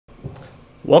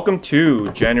Welcome to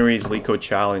January's Leetcode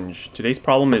challenge. Today's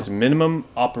problem is minimum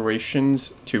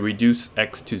operations to reduce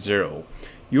x to 0.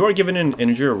 You are given an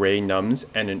integer array nums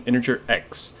and an integer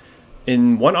x.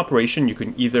 In one operation, you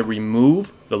can either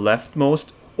remove the leftmost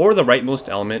or the rightmost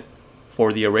element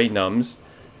for the array nums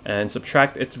and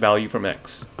subtract its value from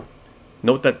x.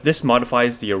 Note that this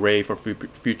modifies the array for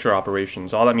future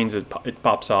operations. All that means is it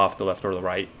pops off the left or the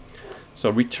right. So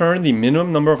return the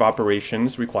minimum number of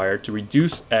operations required to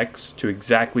reduce x to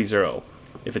exactly 0.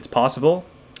 If it's possible,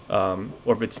 or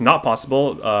if it's not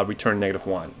possible, return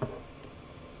 -1.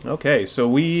 Okay, so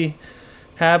we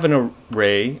have an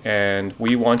array and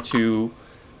we want to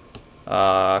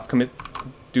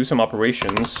do some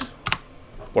operations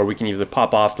where we can either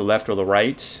pop off the left or the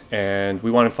right, and we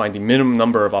want to find the minimum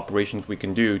number of operations we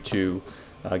can do to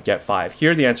get 5.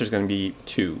 Here the answer is going to be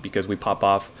 2 because we pop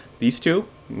off these two.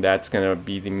 That's going to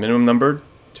be the minimum number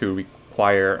to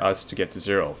require us to get to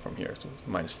 0 from here. So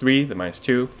 -3, then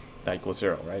 -2, that equals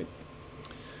 0, right?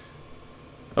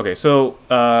 Okay, so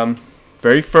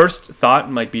very first thought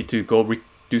might be to go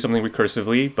do something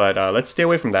recursively, but let's stay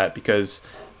away from that because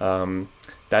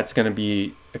that's going to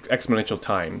be exponential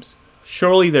times.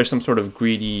 Surely there's some sort of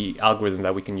greedy algorithm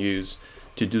that we can use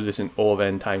to do this in O of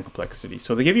n time complexity.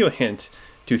 So they give you a hint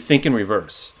to think in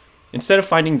reverse. Instead of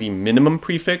finding the minimum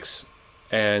prefix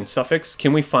and suffix,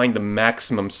 can we find the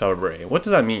maximum subarray? What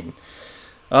does that mean?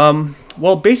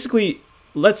 Well, basically,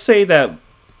 let's say that,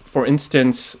 for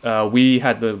instance, we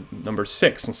had the number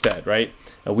 6 instead, right?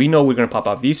 We know we're going to pop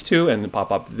off these two and then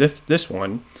pop off this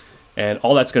one, and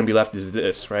all that's going to be left is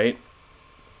this, right?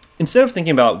 Instead of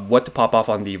thinking about what to pop off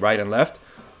on the right and left,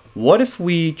 what if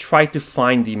we try to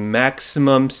find the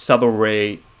maximum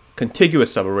subarray,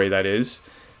 contiguous subarray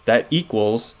that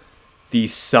equals the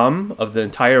sum of the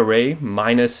entire array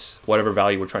minus whatever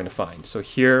value we're trying to find. So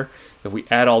here, if we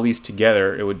add all these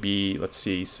together, it would be, let's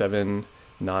see, 7,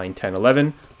 9, 10,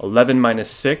 11. 11 minus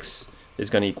 6 is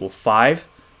going to equal 5.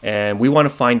 And we want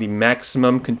to find the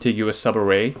maximum contiguous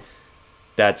subarray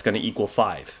that's going to equal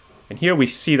 5. And here we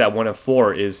see that 1 of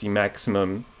 4 is the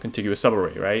maximum contiguous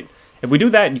subarray, right? If we do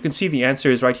that, you can see the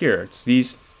answer is right here. It's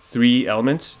these 3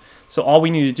 elements. So all we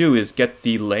need to do is get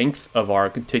the length of our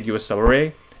contiguous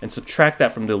subarray and subtract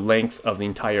that from the length of the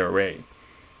entire array.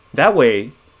 That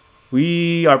way,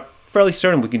 we are fairly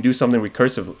certain we can do something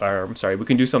recursive, we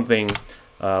can do something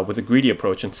with a greedy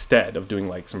approach instead of doing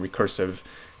like some recursive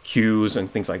queues and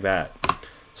things like that.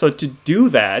 So to do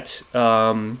that,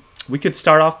 we could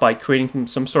start off by creating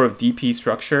some sort of DP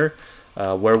structure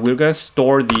where we're going to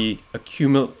store the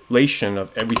accumulation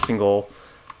of every single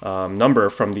number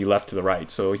from the left to the right.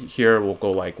 So here we'll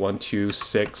go like 1, 2,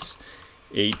 6,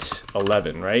 8,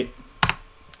 11, right?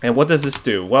 And what does this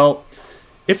do? Well,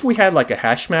 if we had like a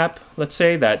hash map, let's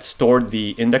say, that stored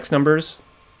the index numbers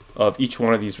of each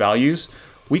one of these values,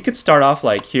 we could start off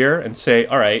like here and say,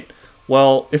 all right,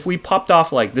 well, if we popped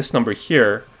off like this number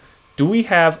here, do we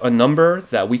have a number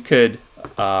that we could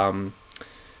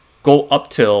go up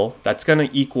till that's going to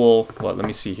equal, well, let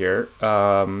me see here.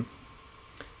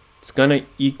 It's going to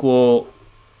equal,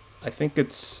 I think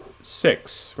it's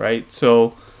 6, right?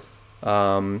 So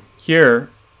here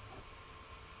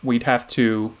we'd have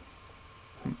to,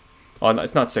 oh, no,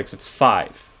 it's not 6, it's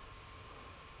 5,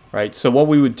 right? So what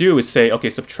we would do is say, okay,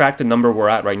 subtract the number we're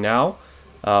at right now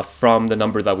from the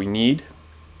number that we need,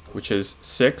 which is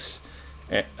 6.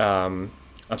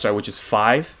 Which is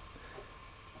 5.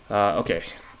 Okay.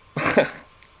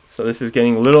 So this is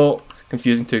getting a little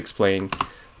confusing to explain,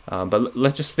 but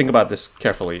let's just think about this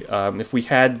carefully. If we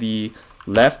had the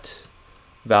left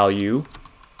value,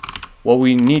 what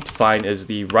we need to find is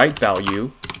the right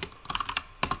value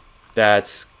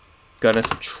that's gonna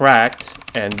subtract,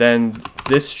 and then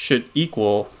this should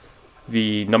equal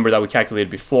the number that we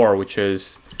calculated before, which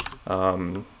is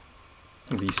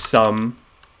the sum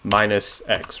minus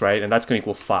x, right? And that's going to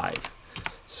equal 5.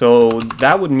 So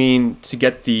that would mean to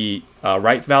get the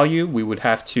right value, we would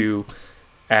have to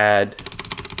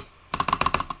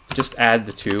just add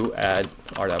the two, add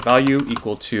r.value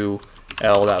equal to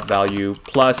l.value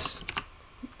plus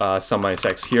sum minus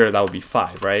x. Here that would be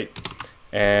 5, right?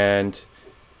 And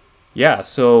yeah,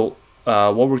 so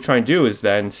what we're trying to do is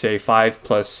then say 5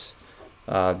 plus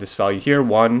this value here,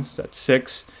 1, so that's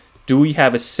 6. Do we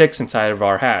have a 6 inside of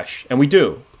our hash? And we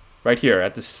do, right here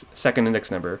at this second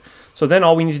index number. So then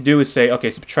all we need to do is say, okay,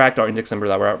 subtract our index number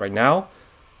that we're at right now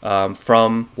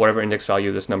from whatever index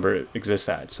value this number exists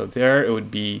at. So there it would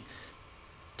be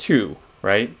 2,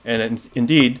 right? And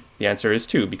indeed, the answer is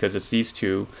 2 because it's these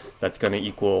two that's going to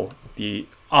equal the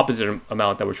opposite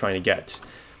amount that we're trying to get.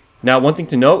 Now, one thing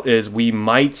to note is we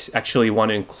might actually want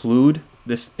to include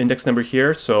this index number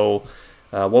here. So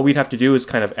What we'd have to do is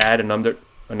kind of add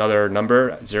another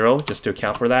number, 0, just to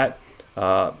account for that.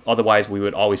 Otherwise, we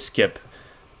would always skip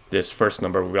this first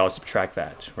number. We would always subtract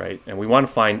that, right? And we want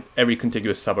to find every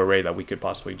contiguous subarray that we could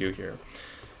possibly do here.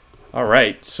 All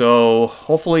right, so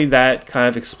hopefully that kind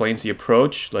of explains the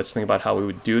approach. Let's think about how we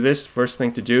would do this. First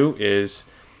thing to do is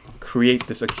create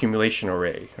this accumulation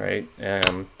array, right?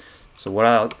 So what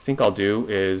I think I'll do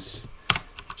is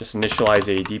just initialize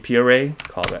a DP array,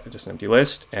 call that just an empty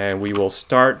list, and we will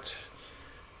start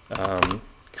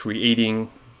creating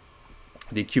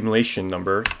the accumulation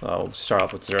number. We'll start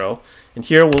off with 0, and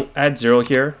here we'll add 0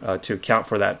 here to account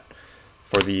for that,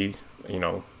 for the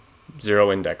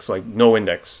 0 index, like no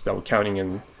index that we're counting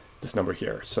in this number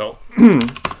here. So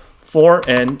for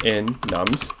n in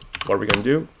nums, what are we going to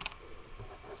do?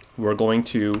 We're going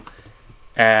to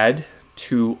add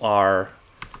to our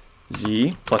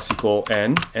z plus equal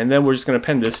n, and then we're just going to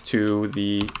append this to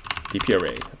the DP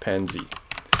array, append z.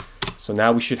 So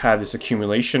now we should have this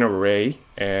accumulation array,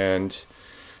 and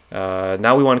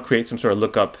now we want to create some sort of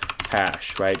lookup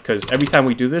hash, right? Because every time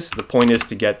we do this, the point is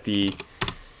to get the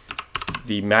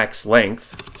max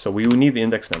length, so we would need the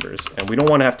index numbers, and we don't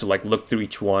want to have to like look through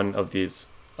each one of this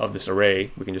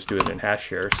array. We can just do it in hash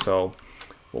here. So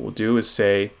what we'll do is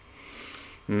say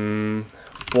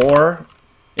for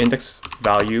index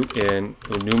value in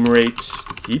enumerate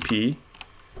DP,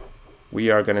 we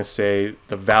are going to say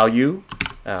the value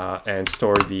and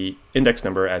store the index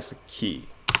number as the key.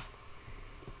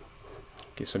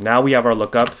 Okay, so now we have our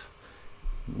lookup.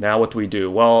 Now what do we do?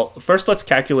 Well, first let's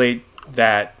calculate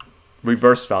that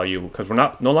reverse value, because we're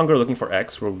no longer looking for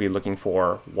x, we'll be looking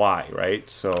for y, right?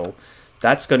 So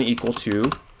that's going to equal to,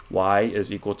 y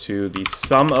is equal to the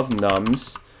sum of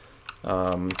nums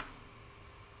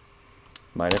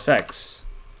minus x.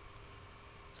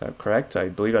 Is that correct? I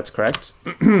believe that's correct.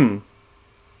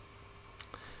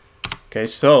 Okay,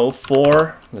 so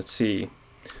for, let's see,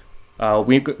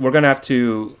 we're going to have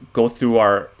to go through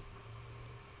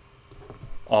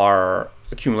our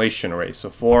accumulation array.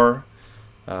 So for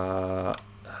what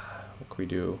can we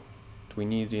do? Do we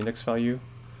need the index value?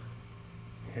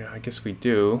 Yeah, I guess we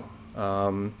do.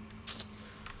 So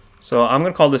I'm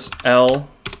going to call this L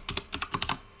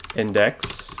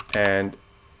index, and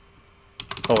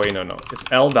oh wait, no, it's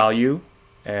L value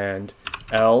and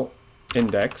L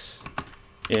index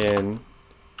in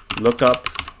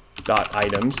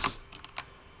lookup.items.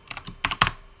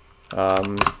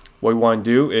 What we want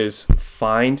to do is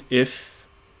find if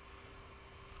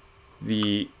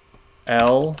the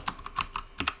L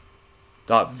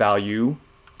dot value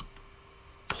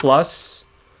plus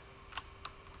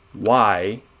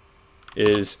y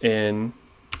is in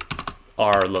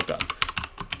our lookup.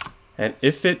 And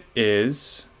if it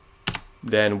is,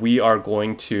 then we are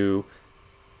going to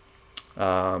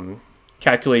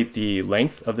calculate the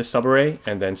length of the subarray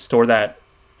and then store that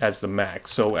as the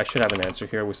max. So I should have an answer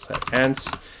here. We set ans.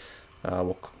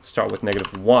 We'll start with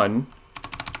 -1,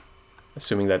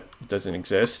 assuming that it doesn't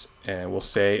exist, and we'll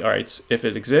say, all right, if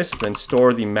it exists, then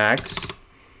store the max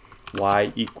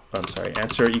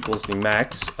answer equals the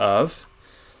max of,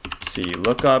 let's see,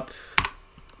 lookup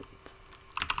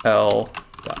L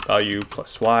dot value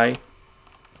plus y.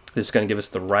 This is going to give us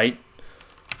the right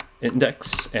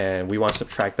index, and we want to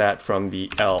subtract that from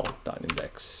the L dot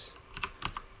index.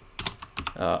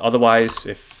 Otherwise,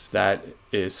 if that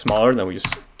is smaller, then we just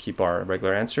keep our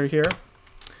regular answer here.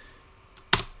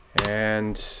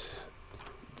 And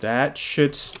that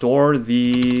should store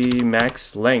the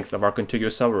max length of our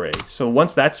contiguous subarray. So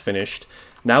once that's finished,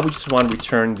 now we just want to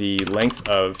return the length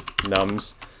of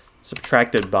nums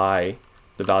subtracted by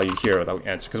the value here that we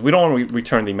answer, because we don't want to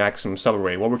return the maximum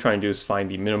subarray. What we're trying to do is find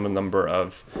the minimum number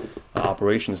of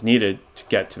operations needed to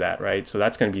get to that, right? So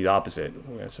that's going to be the opposite.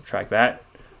 We're going to subtract that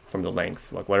from the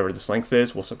length. Like whatever this length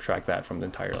is, we'll subtract that from the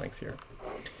entire length here.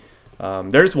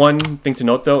 There's one thing to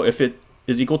note though. If it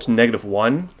is equal to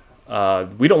 -1,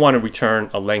 we don't want to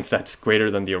return a length that's greater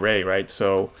than the array, right?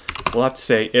 So we'll have to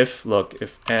say if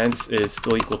ans is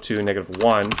still equal to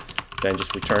 -1, then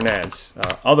just return ans.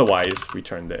 Otherwise,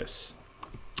 return this.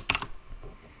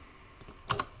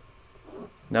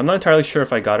 Now I'm not entirely sure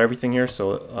if I got everything here,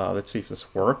 so let's see if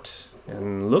this worked.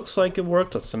 And looks like it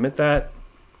worked. Let's submit that.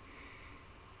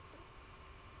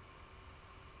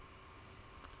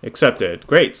 Accepted.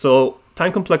 Great. So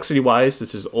time complexity wise,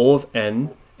 this is O of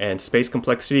n, and space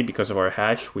complexity, because of our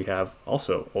hash, we have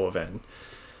also O of n.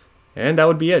 And that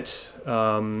would be it.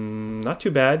 Not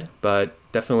too bad, but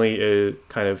definitely it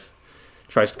kind of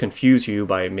tries to confuse you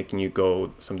by making you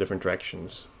go some different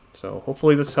directions. So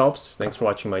hopefully this helps. Thanks for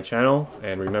watching my channel,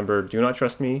 and remember, do not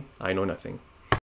trust me, I know nothing.